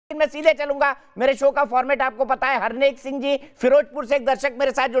मैं सीधे चलूंगा, मेरे शो का फॉर्मेट आपको पता है। हरनेक सिंह जी फिरोजपुर से एक दर्शक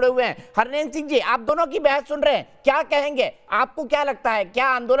मेरे साथ जुड़े हुए हैं। हरनेक सिंह जी, आप दोनों की बहस सुन रहे हैं, क्या कहेंगे? आपको क्या लगता है, क्या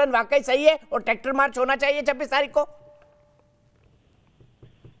आंदोलन वाकई सही है और ट्रैक्टर मार्च होना चाहिए 26 तारीख को?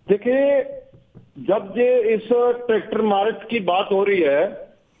 देखिए, जब ये इस ट्रैक्टर मार्च की बात हो रही है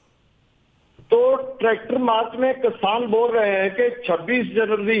तो ट्रैक्टर मार्च में किसान बोल रहे हैं कि 26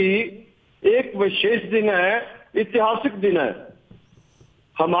 जनवरी एक विशेष दिन है, ऐतिहासिक दिन है।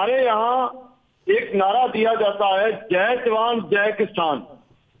 हमारे यहाँ एक नारा दिया जाता है, जय जवान जय किसान।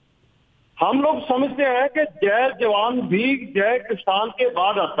 हम लोग समझते हैं कि जय जवान भी जय किसान के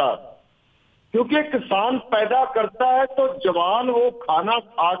बाद आता है, क्योंकि किसान पैदा करता है तो जवान वो खाना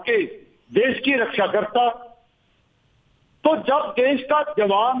खा के देश की रक्षा करता। तो जब देश का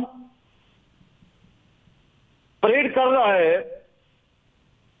जवान परेड कर रहा है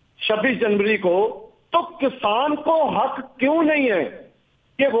 26 जनवरी को, तो किसान को हक क्यों नहीं है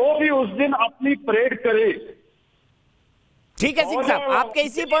कि वो भी उस दिन अपनी परेड करे? ठीक है सिंह साहब, आपके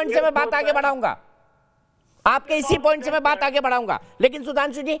इसी पॉइंट से मैं बात आगे बढ़ाऊंगा, लेकिन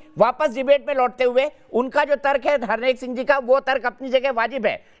सुधांशु जी, वापस डिबेट में लौटते हुए, उनका जो तर्क है हरनेक सिंह जी का, वो तर्क अपनी जगह वाजिब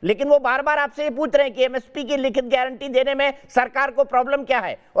है, लेकिन वो बार बार आपसे ये पूछ रहे हैं कि एमएसपी की लिखित गारंटी देने में सरकार को प्रॉब्लम क्या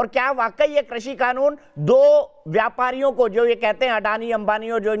है, और क्या वाकई ये कृषि कानून दो व्यापारियों को, जो ये कहते हैं अडानी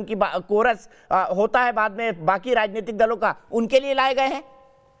अंबानी और जो इनकी कोरस होता है बाद में बाकी राजनीतिक दलों का, उनके लिए लाए गए हैं?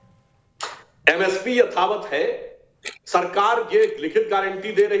 एमएसपी यथावत है, सरकार ये लिखित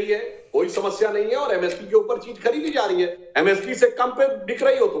गारंटी दे रही है, कोई समस्या नहीं है, और एमएसपी के ऊपर चीज खरीदी जा रही है। एमएसपी से कम पे बिक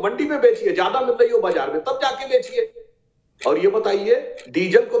रही हो तो मंडी में बेचिए, ज्यादा मिल रही हो बाजार में तब जाके बेचिए। और ये बताइए,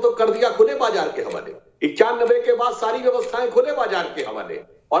 डीजल को तो कर दिया खुले बाजार के हवाले, 91 के बाद सारी व्यवस्थाएं खुले बाजार के हवाले,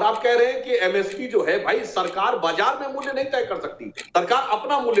 और आप कह रहे हैं कि एमएसपी जो है, भाई सरकार बाजार में मूल्य नहीं तय कर सकती, सरकार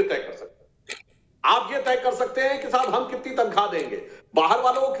अपना मूल्य तय कर सकती है। आप ये तय कर सकते हैं कि साहब हम कितनी तनख्वाह देंगे, बाहर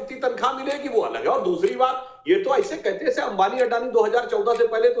वालों को कितनी तनख्वाह मिलेगी वो अलग है। और दूसरी बात, ये तो ऐसे कहते हैं अंबानी अडानी 2014 से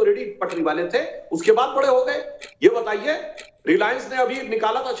पहले तो रेडी पटरी वाले थे, उसके बाद बड़े हो गए। ये बताइए, रिलायंस ने अभी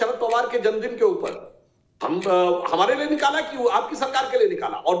निकाला था शरद पवार के जन्मदिन के ऊपर, हमारे लिए निकाला कि आपकी सरकार के लिए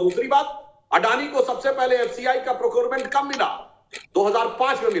निकाला। और दूसरी बात, अडानी को सबसे पहले एफसीआई का प्रोक्योरमेंट कब मिला?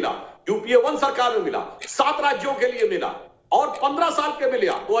 2005 में मिला, यूपीए 1 सरकार में मिला, 7 राज्यों के लिए मिला, और 15 साल के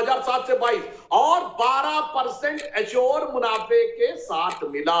मिला 2007 से 22, और 12% एश्योर मुनाफे के साथ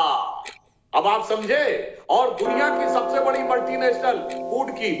मिला। अब आप समझे। और दुनिया की सबसे बड़ी मल्टीनेशनल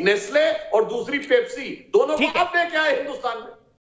फूड की नेस्ले और दूसरी पेप्सी, दोनों को अब लेके आए हिंदुस्तान में।